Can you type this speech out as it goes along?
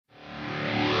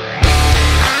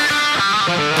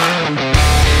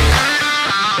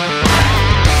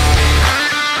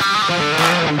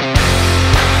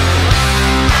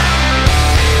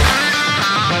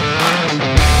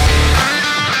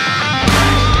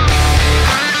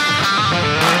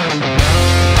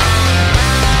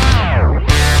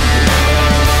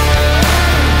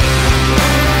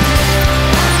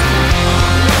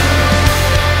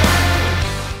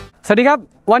สวัสดีครับ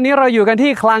วันนี้เราอยู่กัน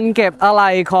ที่คลังเก็บอะไห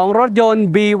ล่ของรถยนต์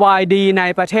BYD ใน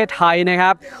ประเทศไทยนะค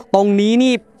รับตรงนี้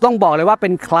นี่ต้องบอกเลยว่าเป็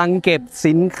นคลังเก็บ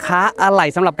สินค้าอะไหล่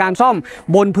สำหรับการซ่อม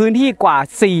บนพื้นที่กว่า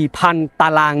 4,000 ตา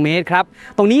รางเมตรครับ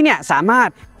ตรงนี้เนี่ยสามารถ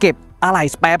เก็บอะไหล่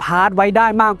สแปร์พาร์ทไว้ได้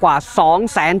มากกว่า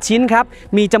 200,000 ชิ้นครับ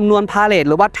มีจำนวนพาเลท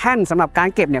หรือว่าแท่นสำหรับการ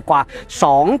เก็บเนี่ยกว่า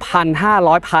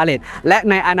 2,500 พาเลทและ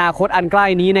ในอนาคตอันใกล้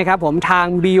นี้นะครับผมทาง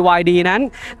BYD นั้น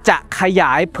จะขย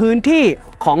ายพื้นที่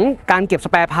ของการเก็บส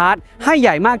แปร์พาร์ทให้ให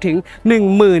ญ่มากถึง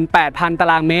 18,000 ตา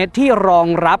รางเมตรที่รอง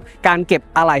รับการเก็บ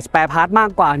อะไหล่สแปร์พาร์ทมาก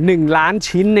กว่า 1 ล้าน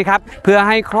ชิ้นนะครับเพื่อใ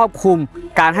ห้ครอบคลุม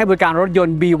การให้บริการรถยน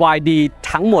ต์ BYD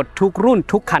ทั้งหมดทุกรุ่น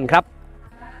ทุกคันครับ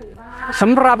ส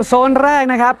ำหรับโซนแรก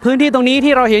นะครับพื้นที่ตรงนี้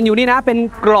ที่เราเห็นอยู่นี่นะเป็น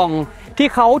กล่องที่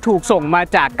เขาถูกส่งมา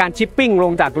จากการชิปปิ้งล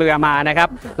งจากเรือมานะครับ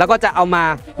แล้วก็จะเอามา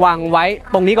วางไว้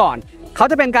ตรงนี้ก่อนเขา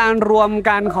จะเป็นการรวม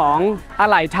กันของอะ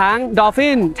ไหล่ทั้ง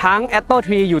Dolphin ทั้ง ATTO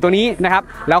 3อยู่ตรงนี้นะครับ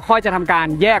แล้วค่อยจะทำการ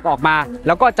แยกออกมาแ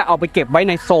ล้วก็จะเอาไปเก็บไว้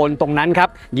ในโซนตรงนั้นครับ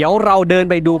เดี๋ยวเราเดิน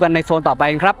ไปดูกันในโซนต่อไป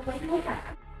ครับ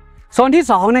โซนที่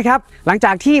2นะครับหลังจ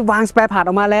ากที่วางสแปร์พาร์ทอ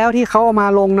อกมาแล้วที่เขาเอามา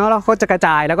ลงเนาะแล้วเขาจะกระจ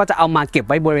ายแล้วก็จะเอามาเก็บ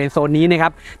ไว้บริเวณโซนนี้นะครั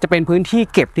บจะเป็นพื้นที่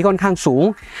เก็บที่ค่อนข้างสูง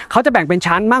เขาจะแบ่งเป็น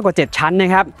ชั้นมากกว่า7ชั้นน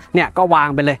ะครับเนี่ยก็วาง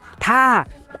ไปเลยถ้า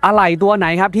อะไหล่ตัวไหน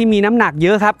ครับที่มีน้ำหนักเย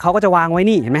อะครับเขาก็จะวางไว้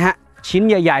นี่เห็นไหมฮะชิ้น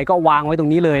ใหญ่ๆก็วางไว้ตร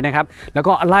งนี้เลยนะครับแล้ว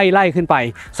ก็ไล่ขึ้นไป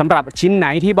สำหรับชิ้นไหน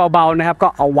ที่เบาๆนะครับก็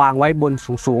เอาวางไว้บน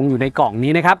สูงๆอยู่ในกล่อง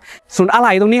นี้นะครับส่วนอะไห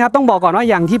ล่ตรงนี้ครับต้องบอกก่อนว่า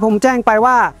อย่างที่ผมแจ้งไป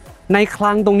ว่าในค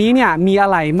ลังตรงนี้เนี่ยมีอะ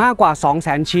ไหล่มากกว่า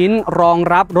 200,000 ชิ้นรอง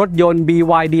รับรถยนต์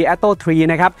BYD ATTO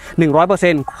 3นะครับ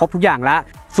 100% ครบทุกอย่างแล้ว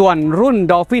ส่วนรุ่น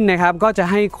Dolphin นะครับก็จะ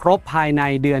ให้ครบภายใน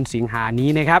เดือนสิงหานี้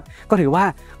นะครับก็ถือว่า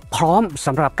พร้อมส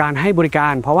ำหรับการให้บริกา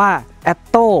รเพราะว่า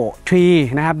ATTO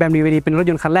 3นะครับแบรนด์ BYD เป็นรถ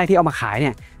ยนต์คันแรกที่เอามาขายเ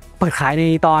นี่ยเปิดขายใน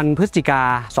ตอนพฤศจิกา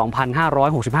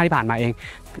 2565 ที่ผ่านมาเอง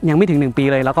ยังไม่ถึง1ปี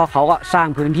เลยแล้วก็เขาก็สร้าง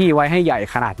พื้นที่ไว้ให้ใหญ่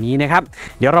ขนาดนี้นะครับ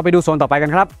เดี๋ยวเราไปดูโซนต่อไปกั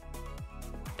นครับ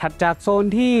ถัดจากโซน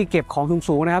ที่เก็บของ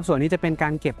สูงๆนะครับส่วนนี้จะเป็นกา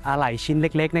รเก็บอะไหล่ชิ้นเ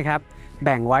ล็กๆนะครับแ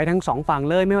บ่งไว้ทั้ง2ฝั่ง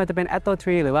เลยไม่ว่าจะเป็น ATTO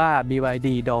 3หรือว่า BYD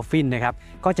Dolphin นะครับ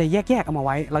ก็จะแยกเอามาไ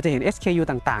ว้เราจะเห็น SKU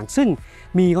ต่างๆซึ่ง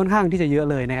มีค่อนข้างที่จะเยอะ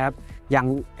เลยนะครับอย่าง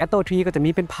ATTO 3ก็จะมี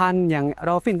เป็นพันอย่าง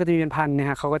Dolphin ก็จะมีเป็นพันนะ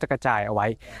ฮะเขาก็จะกระจายเอาไว้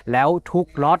แล้วทุก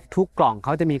ล็อตทุกกล่องเข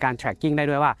าจะมีการ tracking ได้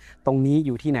ด้วยว่าตรงนี้อ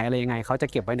ยู่ที่ไหนอะไรยังไงเขาจะ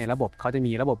เก็บไว้ในระบบเขาจะ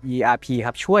มีระบบ ERP ค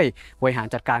รับช่วยบริหาร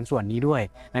จัดการส่วนนี้ด้วย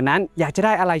ดังนั้นอยากจะไ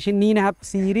ด้อะไรชิ้นนี้นะครับ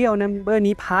Serial Number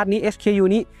นี้ Part นี้ SKU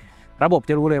นี้ระบบ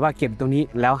จะรู้เลยว่าเก็บตรงนี้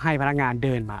แล้วให้พนักงานเ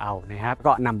ดินมาเอานะครับ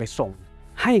ก็นำไปส่ง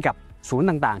ให้กับศูนย์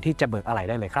ต่างๆที่จะเบิกอะไหล่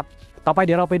ได้เลยครับต่อไปเ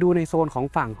ดี๋ยวเราไปดูในโซนของ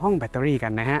ฝั่งห้องแบตเตอรี่กั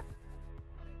นนะฮะ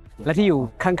และที่อยู่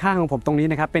ข้างๆของผมตรงนี้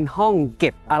นะครับเป็นห้องเก็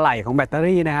บอะไหล่ของแบตเตอ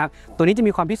รี่นะครับตัวนี้จะ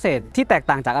มีความพิเศษที่แตก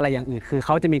ต่างจากอะไรอย่างอื่นคือเข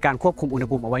าจะมีการควบคุมอุณห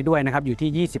ภูมิเอาไว้ด้วยนะครับอยู่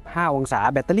ที่25 องศา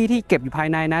แบตเตอรี่ที่เก็บอยู่ภาย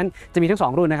ในนั้นจะมีทั้ง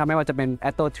2รุ่นนะครับไม่ว่าจะเป็น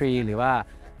ATTO 3หรือว่า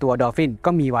ตัว Dolphin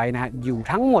ก็มีไว้นะฮะอยู่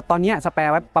ทั้งหมดตอนนี้สแป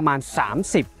ร์ไว้ประมาณ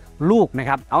30ลูกนะ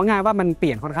ครับเอาง่ายว่ามันเป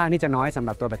ลี่ยนค่อนข้างที่จะน้อยสำห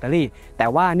รับตัวแบตเตอรี่แต่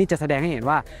ว่านี่จะแสดงให้เห็น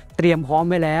ว่าเตรียมพร้อม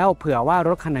ไว้แล้วเผื่อว่าร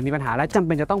ถคันไหนมีปัญหาและจำเ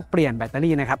ป็นจะต้องเปลี่ยนแบตเตอ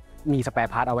รี่นะครับมีสแป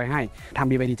ร์พาร์ทเอาไว้ให้ทาง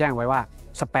BYD แจ้งไว้ว่า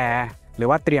สแปร์หรือ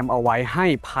ว่าเตรียมเอาไว้ให้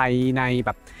ภายในแบ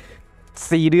บ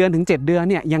4 เดือนถึง 7 เดือน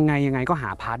เนี่ยยังไงก็หา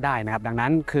พาร์ทได้นะครับดังนั้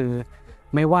นคือ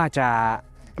ไม่ว่าจะ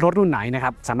รถรุ่นไหนนะค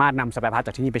รับสามารถนำสแปร์พาร์ทจ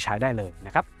ากที่นี่ไปใช้ได้เลยน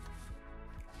ะครับ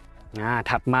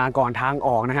ถัดมาก่อนทางอ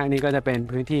อกนะฮะนี่ก็จะเป็น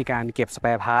พื้นที่การเก็บสแป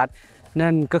ร์พาร์ท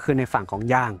นั่นก็คือในฝั่งของ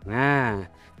ยาง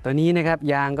ตัวนี้นะครับ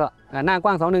ยางก็หน้าก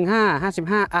ว้าง 215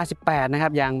 55 R18 นะครั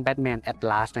บยาง Batman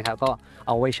Atlas นะครับก็เ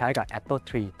อาไว้ใช้กับ ATTO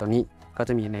 3ตัวนี้ก็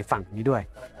จะมีในฝั่งนี้ด้วย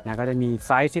นะก็จะมีไ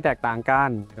ซส์ที่แตกต่างกัน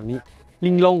ตรงนี้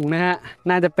ลิงลงนะฮะ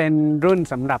น่าจะเป็นรุ่น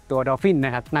สำหรับตัว Dolphin น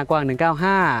ะครับหน้ากว้าง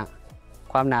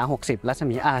 195 ความหนา 60 รัศ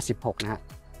มี R16 นะฮะ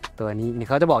ตัวนี้นี่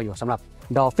เขาจะบอกอยู่สำหรับ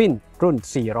Dolphin รุ่น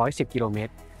 410 กิโลเมต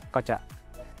รก็จะ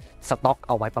สต็อกเ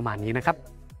อาไว้ประมาณนี้นะครับ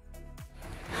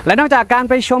และนอกจากการ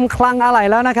ไปชมคลังอะไหล่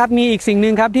แล้วนะครับมีอีกสิ่งห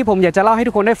นึ่งครับที่ผมอยากจะเล่าให้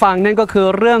ทุกคนได้ฟังนั่นก็คือ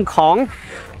เรื่องของ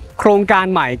โครงการ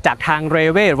ใหม่จากทาง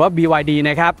Rever หรือว่า BYD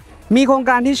นะครับมีโครง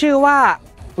การที่ชื่อว่า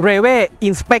Rever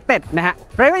Inspected นะฮะ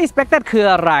Rever Inspected คือ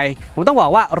อะไรผมต้องบอ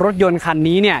กว่ารถยนต์คัน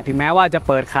นี้เนี่ยถึงแม้ว่าจะ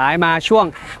เปิดขายมาช่วง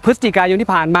พฤศจิกายนที่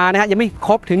ผ่านมานะฮะยังไม่ค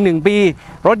รบถึง1 ปี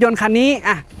รถยนต์คันนี้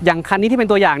อย่างคันนี้ที่เป็น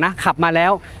ตัวอย่างนะขับมาแล้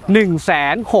ว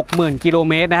 160,000 กิโล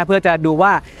เมตรนะฮะเพื่อจะดูว่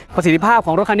าประสิทธิภาพข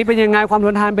องรถคันนี้เป็นยังไงความท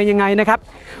นทานเป็นยังไงนะครับ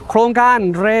โครงการ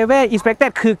Rever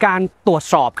Inspected คือการตรวจ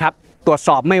สอบครับตรวจส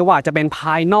อบไม่ว่าจะเป็นภ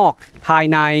ายนอกภาย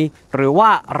ในหรือว่า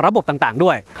ระบบต่างๆด้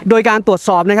วยโดยการตรวจส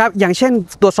อบนะครับอย่างเช่น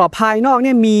ตรวจสอบภายนอกเ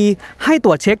นี่ยมีให้ต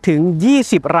รวจเช็คถึง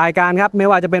20 รายการครับไม่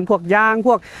ว่าจะเป็นพวกยางพ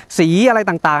วกสีอะไร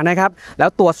ต่างๆนะครับแล้ว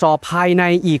ตรวจสอบภายใน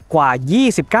อีกกว่า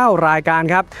29 รายการ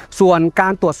ครับส่วนกา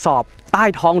รตรวจสอบ ใต้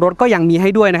ท้องรถก็ยังมีให้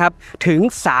ด้วยนะครับถึง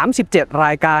37ร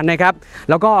ายการนะครับ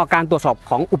แล้วก็การตรวจสอบ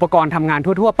ของอุปกรณ์ทำงาน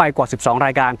ทั่วๆไปกว่า12ร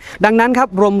ายการดังนั้นครับ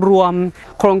รวม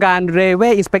โครงการ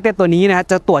Rever Inspected ตัวนี้นะ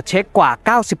จะตรวจเช็คกว่า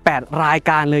98ราย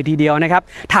การเลยทีเดียวนะครับ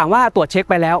ถามว่าตรวจเช็ค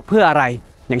ไปแล้วเพื่ออะไร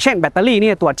อย่างเช่นแบตเตอรี่เ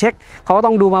นี่ยตรวจเช็คเขาก็ต้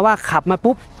องดูมาว่าขับมา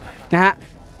ปุ๊บนะฮะ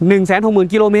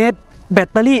160,000 กิโลเมตรแบต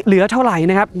เตอรี่เหลือเท่าไหร่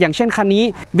นะครับอย่างเช่นคันนี้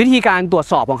วิธีการตรวจ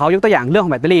สอบของเขายกตัวอย่างเรื่องขอ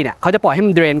งแบตเตอรี่เนี่ยเขาจะปล่อยให้มั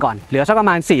นเดรนก่อนเหลือสักประ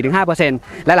มาณ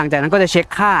 4-5% และหลังจากนั้นก็จะเช็ค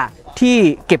ค่าที่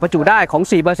เก็บประจุได้ของ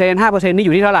 4% 5% นี่อ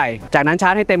ยู่ที่เท่าไหร่จากนั้นชา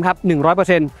ร์จให้เต็มครับ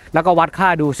 100% แล้วก็วัดค่า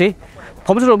ดูซิผ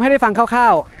มสรุปให้ได้ฟังคร่า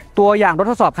วๆตัวอย่างรถ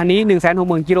ทดสอบคันนี้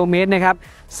 160,000 กิโลเมตรนะครับ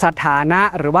สถานะ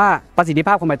หรือว่าประสิทธิภ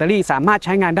าพของแบตเตอรี่สามารถใ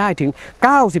ช้งานได้ถึง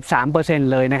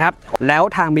 93% เลยนะครับแล้ว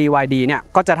ทาง BYD เนี่ย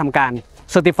ก็จะทำการ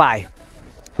Certify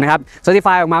นะครับเซอร์ติฟ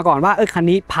ายออกมาก่อนว่าคัน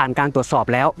นี้ผ่านการตรวจสอบ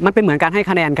แล้วมันเป็นเหมือนการให้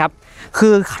คะแนนครับคื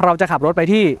อเราจะขับรถไป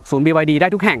ที่ศูนย์ BYD ได้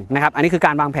ทุกแห่งนะครับอันนี้คือก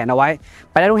ารวางแผนเอาไว้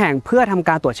ไปได้ทุกแห่งเพื่อทำก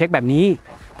ารตรวจเช็คแบบนี้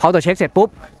พอตรวจเช็คเสร็จปุ๊บ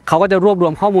เขาก็จะรวบรว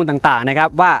มข้อมูลต่างๆนะครับ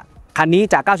ว่าคันนี้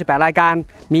จาก98รายการ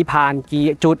มีผ่านกี่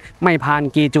จุดไม่ผ่าน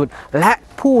กี่จุดและ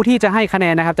ผู้ที่จะให้คะแน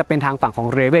นนะครับจะเป็นทางฝั่งของ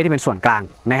Rever ที่เป็นส่วนกลาง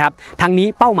นะครับทั้งนี้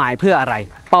เป้าหมายเพื่ออะไร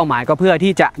เป้าหมายก็เพื่อ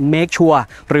ที่จะ make sure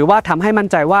หรือว่าทำให้มั่น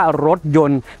ใจว่ารถย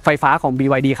นต์ไฟฟ้าของ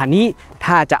BYD คันนี้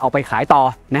ถ้าจะเอาไปขายต่อ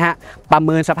นะฮะประเ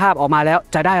มินสภาพออกมาแล้ว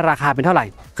จะได้ราคาเป็นเท่าไหร่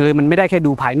คือมันไม่ได้แค่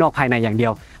ดูภายนอกภายในอย่างเดีย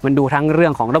วมันดูทั้งเรื่อ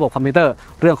งของระบบคอมพิวเตอร์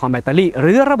เรื่องของแบตเตอรี่ห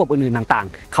รือระบบอื่นๆต่าง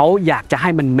ๆเขาอยากจะให้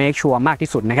มัน make sure มากที่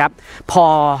สุดนะครับพอ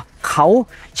เขา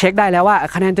เช็คได้แล้วว่า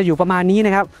คะแนนจะอยู่ประมาณนี้น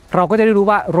ะครับเราก็จะได้รู้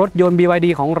ว่ารถยนต์ BYD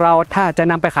ของเราถ้าจะ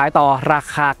นำไปขายต่อรา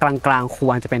คากลางๆค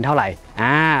วรจะเป็นเท่าไหร่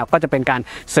ก็จะเป็นการ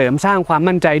เสริมสร้างความ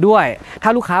มั่นใจด้วยถ้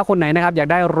าลูกค้าคนไหนนะครับอยาก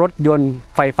ได้รถยนต์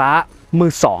ไฟฟ้ามื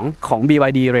อ2ของ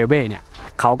BYD Rever เนี่ย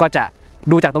เขาก็จะ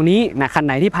ดูจากตรงนี้นะคันไ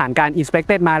หนที่ผ่านการ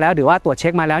Inspected มาแล้วหรือว่าตรวจเช็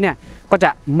คมาแล้วเนี่ยก็จะ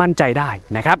มั่นใจได้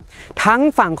นะครับทั้ง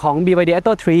ฝั่งของ BYD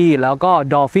ATTO 3 แล้วก็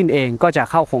Dolphin เองก็จะ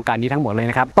เข้าโครงการนี้ทั้งหมดเลย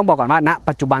นะครับต้องบอกก่อนว่าณ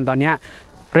ปัจจุบันตอนนี้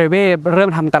Rever เริ่ม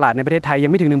ทำตลาดในประเทศไทยยั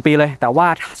งไม่ถึง1ปีเลยแต่ว่า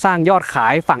สร้างยอดขา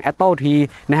ยฝั่ง ATTO ที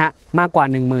นะฮะมากกว่า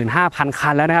 15,000 คั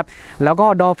นแล้วนะครับแล้วก็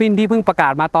Dolphin ที่เพิ่งประกา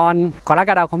ศมาตอนกร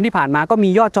กฎาคมที่ผ่านมาก็มี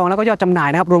ยอดจองแล้วก็ยอดจำหน่าย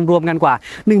นะครับรวมๆกันกว่า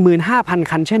 15,000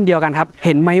 คันเช่นเดียวกันครับเ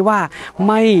ห็นไหมว่า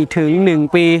ไม่ถึง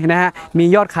1ปีนะฮะมี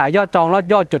ยอดขายยอดจองและ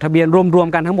ยอดจดทะเบียนรวม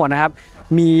ๆกันทั้งหมดนะครับ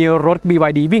มีรถ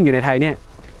BYD วิ่งอยู่ในไทยเนี่ย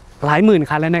หลายหมื่น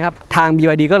คันแล้วนะครับทาง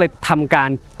BYD ก็เลยทำการ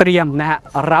เตรียมนะฮะ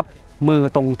รับมือ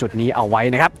ตรงจุดนี้เอาไว้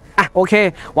นะครับโอเค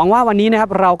หวังว่าวันนี้นะครับ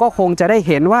เราก็คงจะได้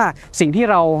เห็นว่าสิ่งที่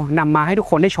เรานำมาให้ทุก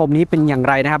คนได้ชมนี้เป็นอย่าง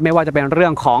ไรนะครับไม่ว่าจะเป็นเรื่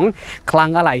องของคลัง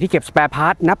อะไหล่ที่เก็บสแปร์พา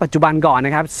ร์ทณปัจจุบันก่อนน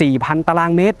ะครับ 4,000 ตารา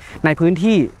งเมตรในพื้น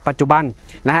ที่ปัจจุบัน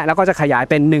นะฮะแล้วก็จะขยาย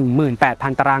เป็น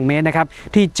 18,000 ตารางเมตรนะครับ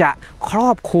ที่จะครอ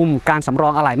บคลุมการสำรอ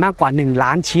งอะไหล่มากกว่า1ล้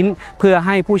านชิ้นเพื่อใ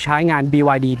ห้ผู้ใช้งาน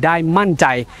BYD ได้มั่นใจ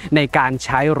ในการใ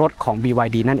ช้รถของ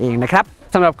BYD นั่นเองนะครับ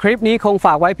สำหรับคลิปนี้คงฝ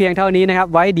ากไว้เพียงเท่านี้นะครับ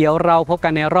ไว้เดี๋ยวเราพบกั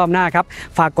นในรอบหน้าครับ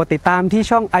ฝากกดติดตามที่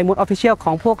ช่อง iMoD Official ข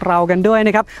องพวกเรากันด้วยน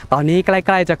ะครับตอนนี้ใก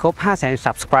ล้ๆจะครบ 500,000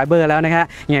 Subscriber แล้วนะฮะ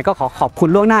ยังไงก็ขอบคุณ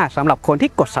ล่วงหน้าสำหรับคนที่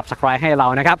กด Subscribe ให้เรา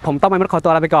นะครับผมต้องiMoDขอตั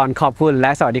วลาไปก่อนขอบคุณแล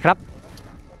ะสวัสดีครับ